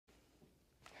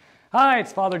Hi,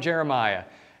 it's Father Jeremiah,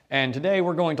 and today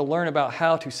we're going to learn about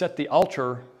how to set the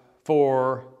altar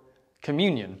for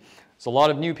communion. There's a lot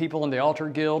of new people in the altar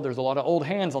guild, there's a lot of old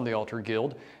hands on the altar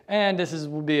guild, and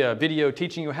will be a video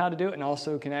teaching you how to do it and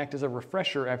also can act as a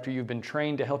refresher after you've been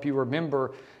trained to help you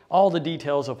remember all the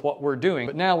details of what we're doing.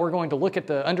 But now we're going to look at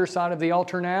the underside of the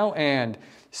altar now and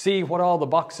see what all the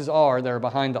boxes are that are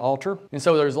behind the altar. And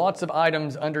so there's lots of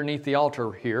items underneath the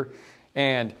altar here,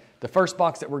 and the first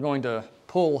box that we're going to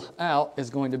pull out is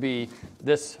going to be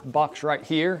this box right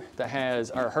here that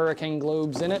has our hurricane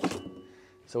globes in it.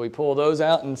 So we pull those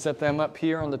out and set them up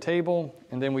here on the table,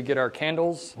 and then we get our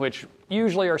candles, which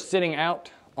usually are sitting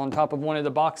out on top of one of the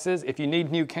boxes. If you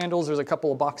need new candles, there's a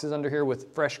couple of boxes under here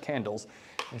with fresh candles.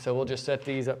 And so we'll just set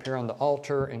these up here on the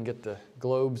altar and get the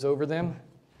globes over them.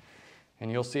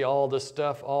 And you'll see all this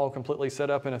stuff all completely set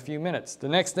up in a few minutes. The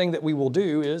next thing that we will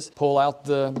do is pull out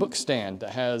the book stand that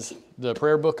has the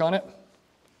prayer book on it.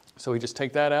 So we just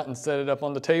take that out and set it up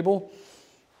on the table.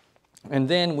 And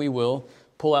then we will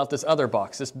pull out this other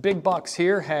box. This big box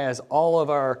here has all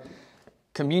of our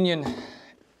communion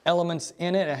elements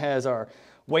in it. It has our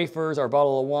wafers, our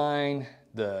bottle of wine,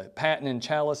 the paten and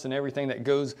chalice, and everything that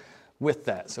goes with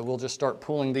that. So we'll just start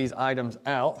pulling these items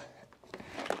out,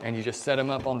 and you just set them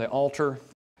up on the altar.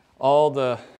 All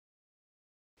the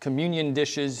communion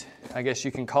dishes, I guess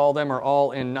you can call them, are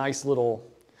all in nice little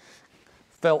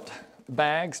felt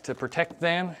bags to protect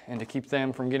them and to keep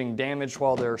them from getting damaged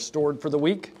while they're stored for the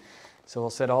week. So we'll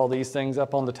set all these things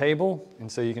up on the table,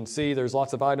 and so you can see there's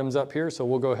lots of items up here, so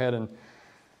we'll go ahead and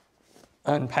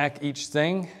unpack each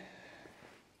thing.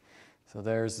 So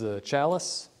there's the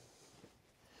chalice.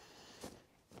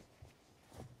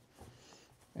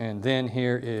 And then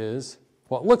here is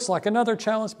what looks like another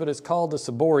chalice, but it's called the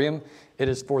ciborium. It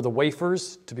is for the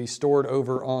wafers to be stored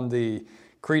over on the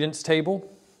credence table.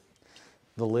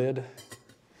 The lid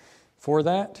for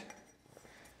that,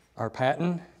 our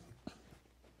paten,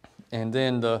 and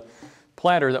then the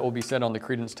platter that will be set on the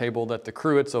credence table that the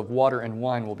cruets of water and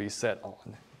wine will be set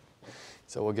on.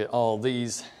 So we'll get all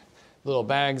these little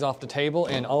bags off the table,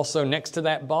 and also next to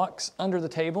that box under the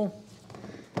table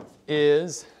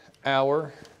is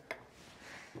our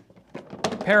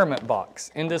parament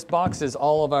box. In this box is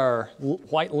all of our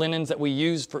white linens that we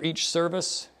use for each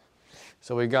service.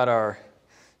 So we've got our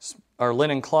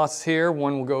linen cloths here.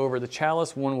 One will go over the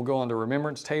chalice, one will go on the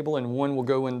remembrance table, and one will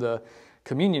go in the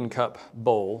communion cup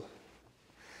bowl.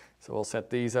 So we'll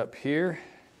set these up here.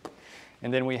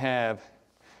 And then we have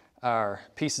our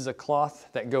pieces of cloth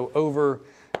that go over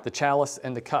the chalice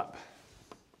and the cup.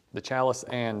 The chalice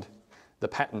and the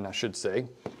paten, I should say.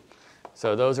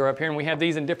 So those are up here, and we have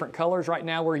these in different colors. Right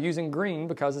now we're using green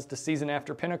because it's the season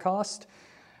after Pentecost.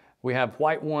 We have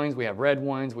white wines, we have red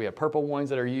wines, we have purple wines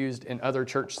that are used in other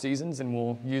church seasons, and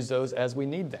we'll use those as we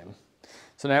need them.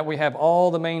 So now we have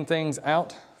all the main things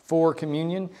out for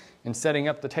communion and setting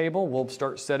up the table. We'll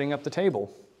start setting up the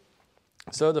table.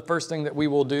 So the first thing that we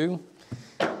will do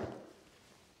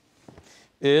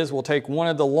is we'll take one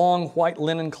of the long white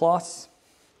linen cloths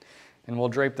and we'll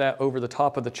drape that over the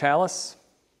top of the chalice.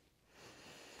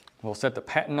 We'll set the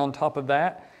paten on top of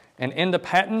that. And in the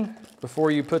paten,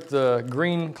 before you put the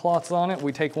green cloths on it,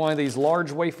 we take one of these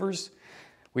large wafers.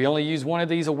 We only use one of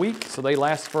these a week, so they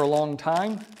last for a long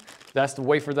time. That's the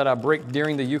wafer that I break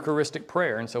during the Eucharistic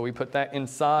prayer, and so we put that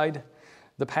inside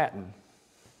the paten.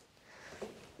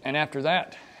 And after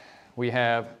that, we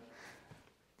have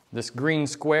this green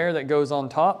square that goes on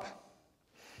top,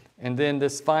 and then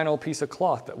this final piece of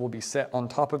cloth that will be set on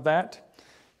top of that.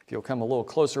 If you'll come a little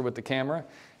closer with the camera.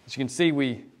 As you can see,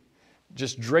 we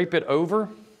just drape it over.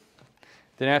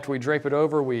 Then after we drape it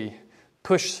over, we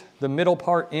push the middle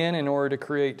part in order to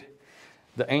create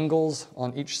the angles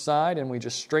on each side, and we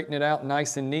just straighten it out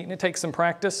nice and neat. And it takes some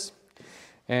practice,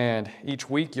 and each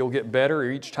week you'll get better,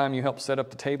 or each time you help set up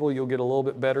the table, you'll get a little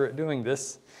bit better at doing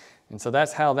this. And so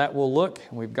that's how that will look.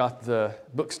 We've got the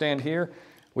book stand here.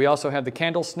 We also have the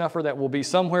candle snuffer that will be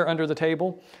somewhere under the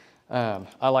table.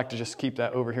 I like to just keep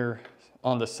that over here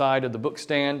on the side of the book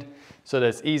stand so that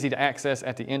it's easy to access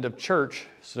at the end of church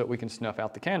so that we can snuff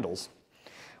out the candles.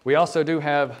 We also do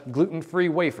have gluten-free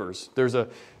wafers.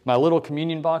 My little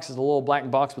communion box is a little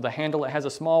black box with a handle that has a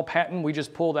small paten. We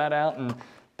just pull that out and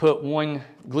put one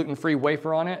gluten-free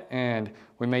wafer on it, and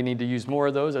we may need to use more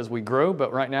of those as we grow,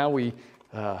 but right now we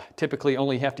typically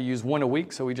only have to use one a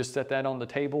week, so we just set that on the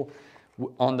table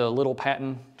on the little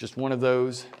paten, just one of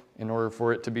those, in order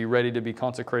for it to be ready to be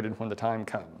consecrated when the time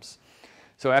comes.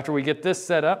 So after we get this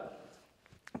set up,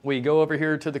 we go over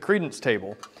here to the credence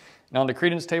table. Now on the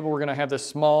credence table, we're going to have this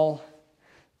small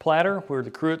platter where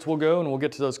the cruets will go, and we'll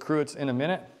get to those cruets in a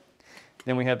minute.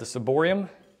 Then we have the ciborium,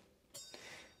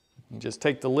 You just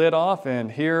take the lid off, and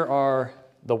here are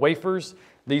the wafers.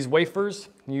 These wafers,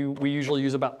 we usually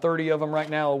use about 30 of them right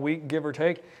now a week, give or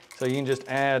take. So you can just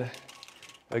add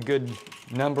a good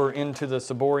number into the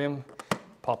ciborium,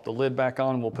 pop the lid back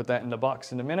on. We'll put that in the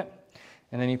box in a minute.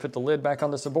 And then you put the lid back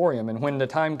on the ciborium. And when the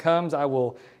time comes, I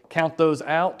will count those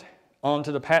out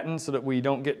onto the paten so that we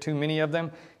don't get too many of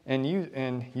them and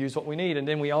use what we need. And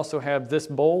then we also have this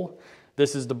bowl.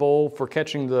 This is the bowl for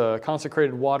catching the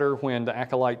consecrated water when the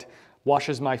acolyte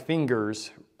washes my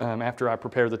fingers after I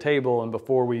prepare the table and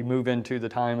before we move into the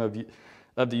time of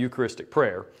the Eucharistic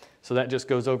prayer. So that just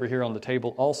goes over here on the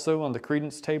table also, on the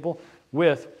credence table,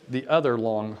 with the other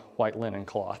long white linen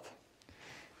cloth.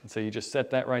 And so you just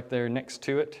set that right there next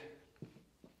to it.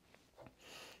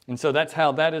 And so that's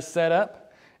how that is set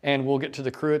up. And we'll get to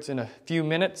the cruets in a few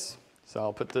minutes. So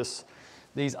I'll put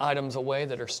these items away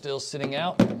that are still sitting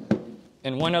out.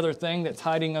 And one other thing that's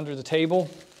hiding under the table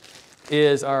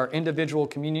is our individual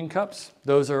communion cups.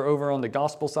 Those are over on the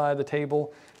gospel side of the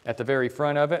table at the very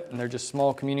front of it. And they're just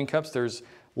small communion cups. There's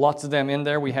lots of them in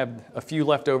there. We have a few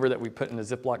left over that we put in a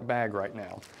Ziploc bag right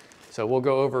now. So we'll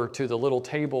go over to the little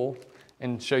table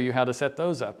and show you how to set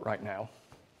those up right now.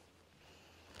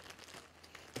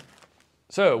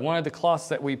 So one of the cloths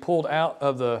that we pulled out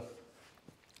of the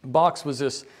box was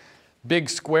this big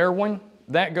square one.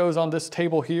 That goes on this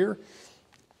table here.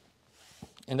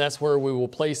 And that's where we will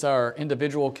place our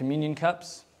individual communion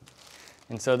cups.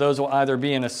 And so those will either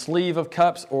be in a sleeve of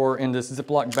cups or in this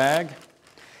Ziploc bag.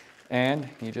 And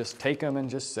you just take them and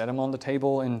just set them on the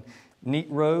table in neat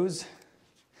rows.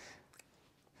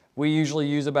 We usually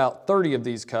use about 30 of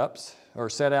these cups, or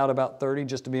set out about 30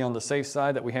 just to be on the safe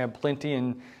side that we have plenty,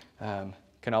 and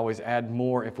can always add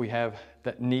more if we have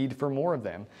that need for more of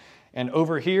them. And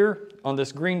over here on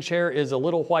this green chair is a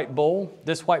little white bowl.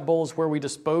 This white bowl is where we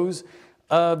dispose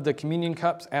of the communion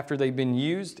cups after they've been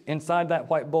used. Inside that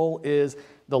white bowl is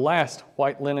the last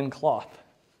white linen cloth.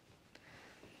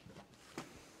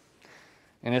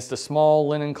 And it's the small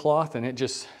linen cloth, and it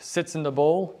just sits in the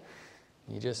bowl.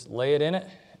 You just lay it in it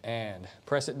and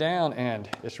press it down, and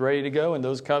it's ready to go, and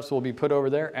those cups will be put over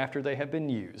there after they have been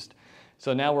used.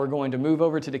 So now we're going to move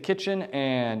over to the kitchen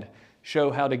and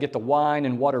show how to get the wine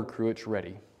and water cruets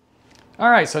ready. All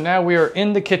right, so now we are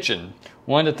in the kitchen.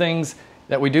 One of the things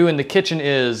that we do in the kitchen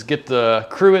is get the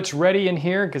cruets ready in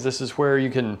here, because this is where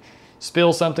you can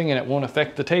spill something and it won't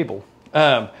affect the table.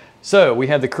 So we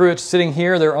have the cruets sitting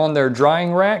here. They're on their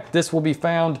drying rack. This will be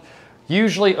found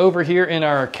usually over here in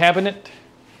our cabinet,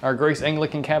 our Grace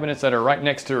Anglican cabinets that are right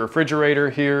next to the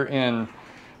refrigerator here in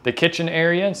the kitchen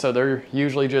area. So they're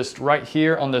usually just right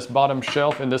here on this bottom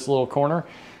shelf in this little corner.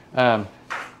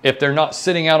 If they're not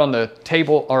sitting out on the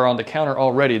table or on the counter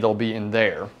already, they'll be in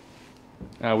there.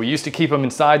 We used to keep them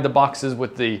inside the boxes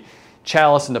with the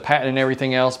chalice and the paten and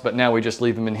everything else, but now we just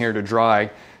leave them in here to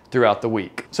dry throughout the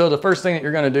week. So the first thing that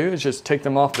you're going to do is just take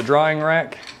them off the drying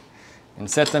rack and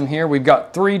set them here. We've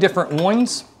got 3 different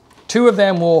ones. 2 of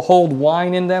them will hold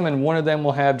wine in them, and 1 of them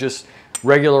will have just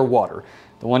regular water.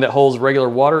 The one that holds regular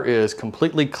water is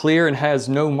completely clear and has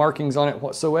no markings on it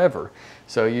whatsoever.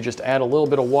 So you just add a little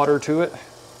bit of water to it.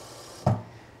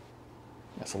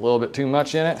 That's a little bit too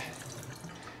much in it.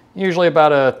 Usually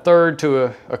about a third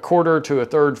to a quarter to a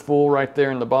third full right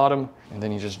there in the bottom. And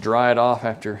then you just dry it off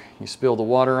after you spill the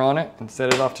water on it and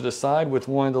set it off to the side with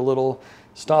one of the little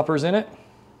stoppers in it.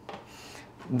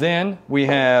 Then we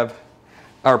have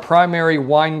our primary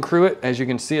wine cruet. As you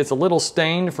can see, it's a little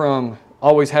stained from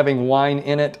always having wine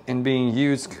in it and being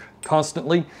used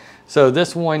constantly. So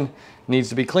this one needs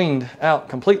to be cleaned out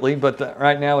completely, but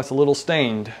right now it's a little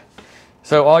stained.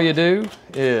 So all you do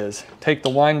is take the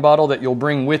wine bottle that you'll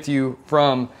bring with you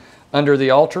from under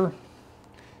the altar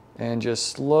and just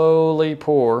slowly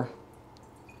pour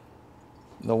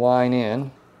the wine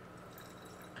in.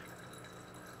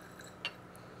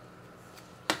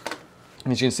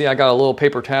 As you can see, I got a little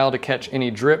paper towel to catch any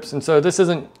drips. And so this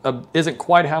isn't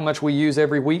quite how much we use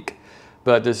every week,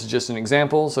 but this is just an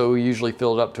example. So we usually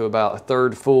fill it up to about a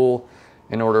third full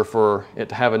in order for it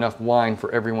to have enough wine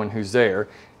for everyone who's there.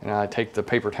 And I take the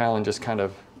paper towel and just kind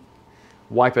of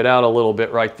wipe it out a little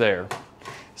bit right there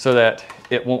so that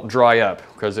it won't dry up.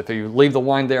 Because if you leave the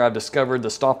wine there, I've discovered the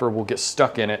stopper will get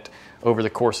stuck in it over the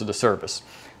course of the service.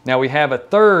 Now we have a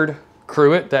third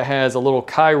cruet that has a little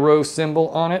Chi-Rho symbol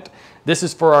on it. This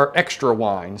is for our extra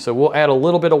wine. So we'll add a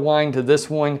little bit of wine to this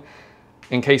one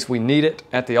in case we need it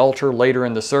at the altar later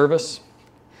in the service.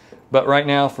 But right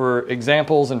now, for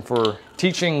examples and for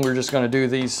teaching, we're just going to do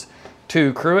these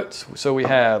 2 cruets. So we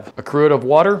have a cruet of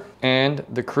water and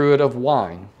the cruet of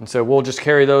wine. And so we'll just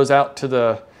carry those out to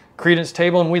the credence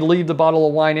table, and we leave the bottle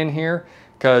of wine in here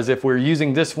because if we're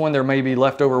using this one, there may be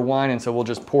leftover wine, and so we'll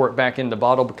just pour it back in the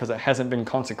bottle because it hasn't been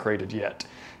consecrated yet.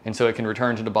 And so it can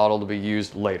return to the bottle to be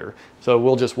used later. So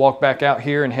we'll just walk back out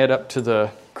here and head up to the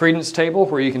credence table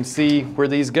where you can see where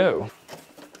these go.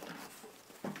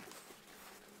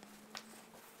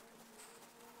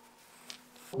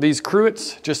 These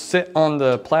cruets just sit on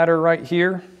the platter right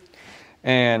here.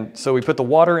 And so we put the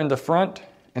water in the front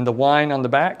and the wine on the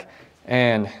back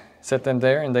and set them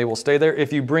there, and they will stay there.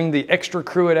 If you bring the extra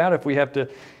cruet out, if we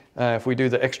do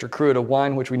the extra cruet of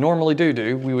wine, which we normally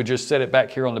do, we would just set it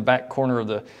back here on the back corner of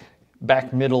the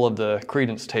back middle of the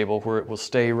credence table where it will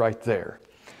stay right there.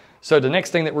 So the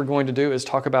next thing that we're going to do is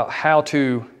talk about how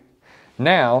to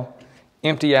now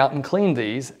empty out and clean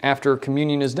these after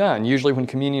communion is done. Usually when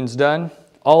communion's done,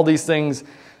 all these things,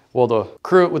 well, the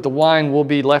cruet with the wine will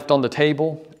be left on the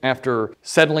table after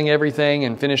settling everything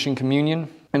and finishing communion,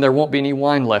 and there won't be any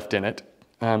wine left in it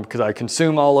because I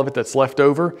consume all of it that's left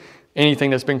over. Anything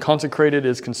that's been consecrated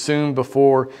is consumed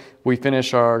before we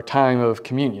finish our time of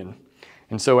communion.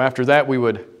 And so after that, we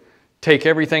would take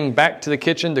everything back to the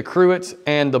kitchen, the cruets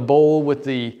and the bowl with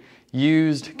the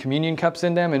used communion cups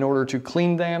in them in order to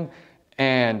clean them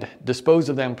and dispose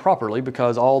of them properly,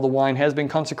 because all the wine has been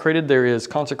consecrated. There is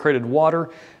consecrated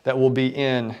water that will be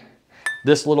in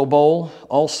this little bowl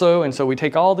also. And so we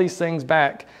take all these things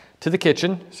back to the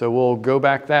kitchen. So we'll go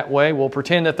back that way. We'll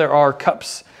pretend that there are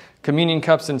cups, communion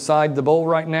cups inside the bowl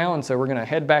right now. And so we're going to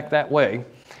head back that way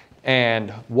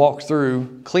and walk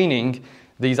through cleaning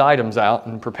these items out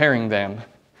and preparing them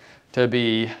to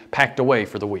be packed away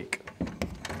for the week.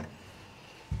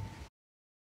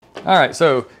 All right,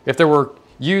 so if there were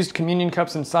used communion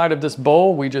cups inside of this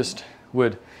bowl, we just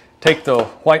would take the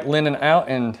white linen out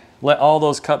and let all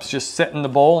those cups just sit in the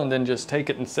bowl, and then just take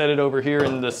it and set it over here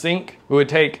in the sink. We would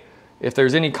take, if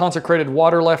there's any consecrated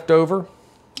water left over,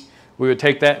 we would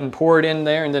take that and pour it in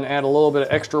there, and then add a little bit of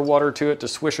extra water to it to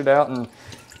swish it out, and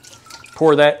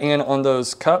pour that in on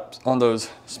those cups, on those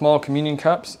small communion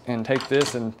cups, and take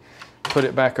this and put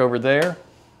it back over there.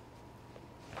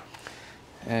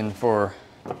 And for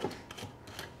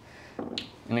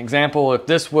an example, if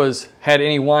this had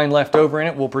any wine left over in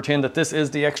it, we'll pretend that this is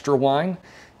the extra wine.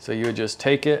 So you would just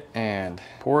take it and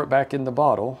pour it back in the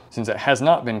bottle. Since it has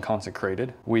not been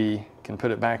consecrated, we can put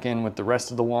it back in with the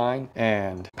rest of the wine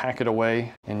and pack it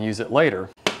away and use it later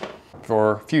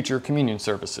for future communion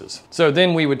services. So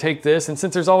then we would take this, and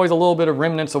since there's always a little bit of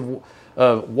remnants of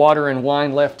water and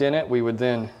wine left in it, we would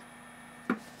then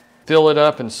fill it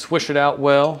up and swish it out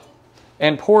well,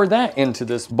 and pour that into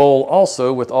this bowl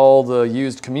also with all the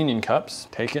used communion cups.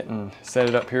 Take it and set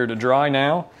it up here to dry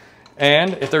now.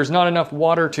 And if there's not enough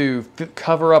water to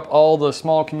cover up all the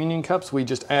small communion cups, we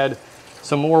just add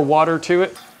some more water to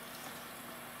it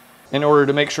in order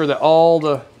to make sure that all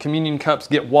the communion cups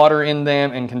get water in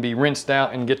them and can be rinsed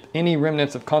out and get any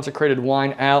remnants of consecrated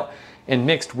wine out and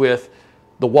mixed with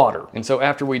the water. And so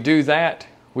after we do that,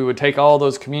 we would take all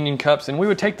those communion cups and we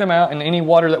would take them out, and any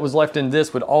water that was left in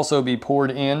this would also be poured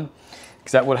in,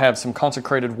 because that would have some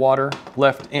consecrated water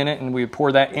left in it, and we would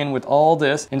pour that in with all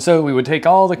this. And so we would take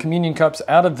all the communion cups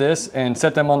out of this and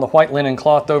set them on the white linen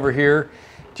cloth over here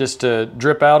just to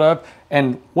drip out of.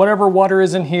 And whatever water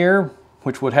is in here,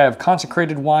 which would have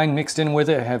consecrated wine mixed in with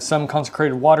it, have some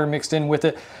consecrated water mixed in with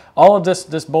it, all of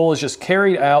this bowl is just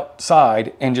carried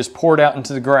outside and just poured out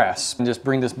into the grass. And just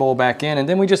bring this bowl back in, and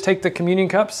then we just take the communion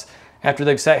cups after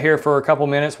they've sat here for a couple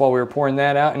minutes while we were pouring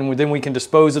that out, and then we can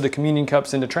dispose of the communion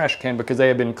cups in the trash can because they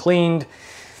have been cleaned.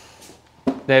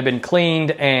 They have been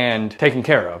cleaned and taken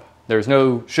care of.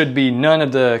 Should be none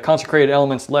of the consecrated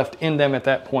elements left in them at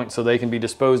that point, so they can be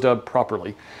disposed of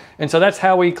properly. And so that's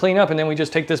how we clean up, and then we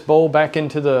just take this bowl back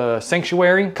into the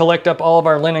sanctuary, collect up all of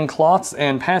our linen cloths,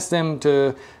 and pass them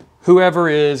to whoever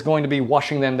is going to be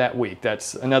washing them that week.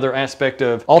 That's another aspect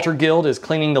of altar guild, is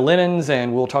cleaning the linens,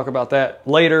 and we'll talk about that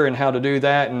later and how to do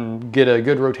that and get a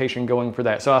good rotation going for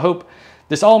that. So I hope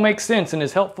this all makes sense and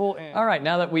is helpful. All right,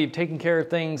 now that we've taken care of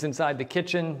things inside the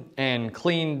kitchen and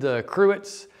cleaned the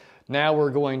cruets, now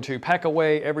we're going to pack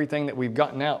away everything that we've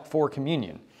gotten out for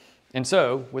communion. And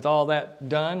so with all that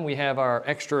done, we have our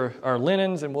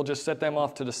linens, and we'll just set them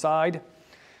off to the side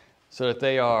so that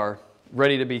they are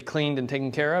ready to be cleaned and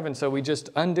taken care of. And so we just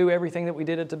undo everything that we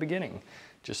did at the beginning.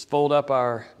 Just fold up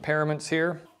our paraments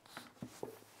here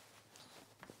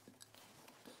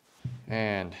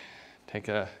and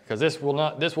because this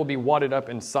will be wadded up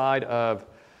inside of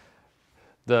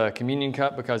the communion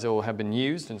cup because it will have been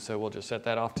used, and so we'll just set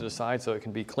that off to the side so it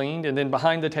can be cleaned. And then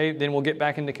behind the table, then we'll get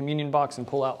back in the communion box and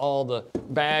pull out all the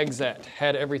bags that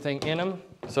had everything in them.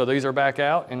 So these are back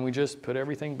out, and we just put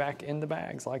everything back in the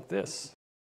bags like this.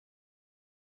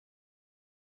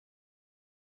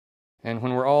 And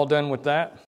when we're all done with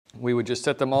that, we would just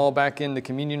set them all back in the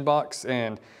communion box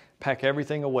and pack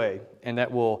everything away. And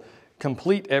that will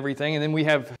complete everything. And then we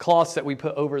have cloths that we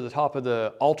put over the top of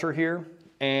the altar here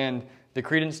and the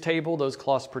credence table. Those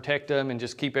cloths protect them and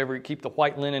just keep the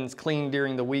white linens clean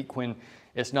during the week when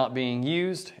it's not being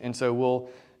used. And so we'll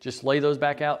just lay those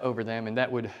back out over them, and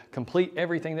that would complete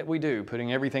everything that we do,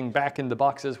 putting everything back in the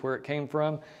boxes where it came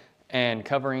from and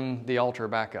covering the altar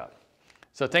back up.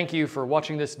 So thank you for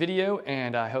watching this video,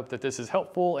 and I hope that this is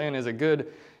helpful and is a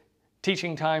good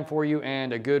teaching time for you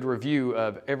and a good review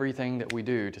of everything that we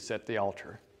do to set the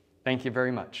altar. Thank you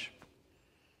very much.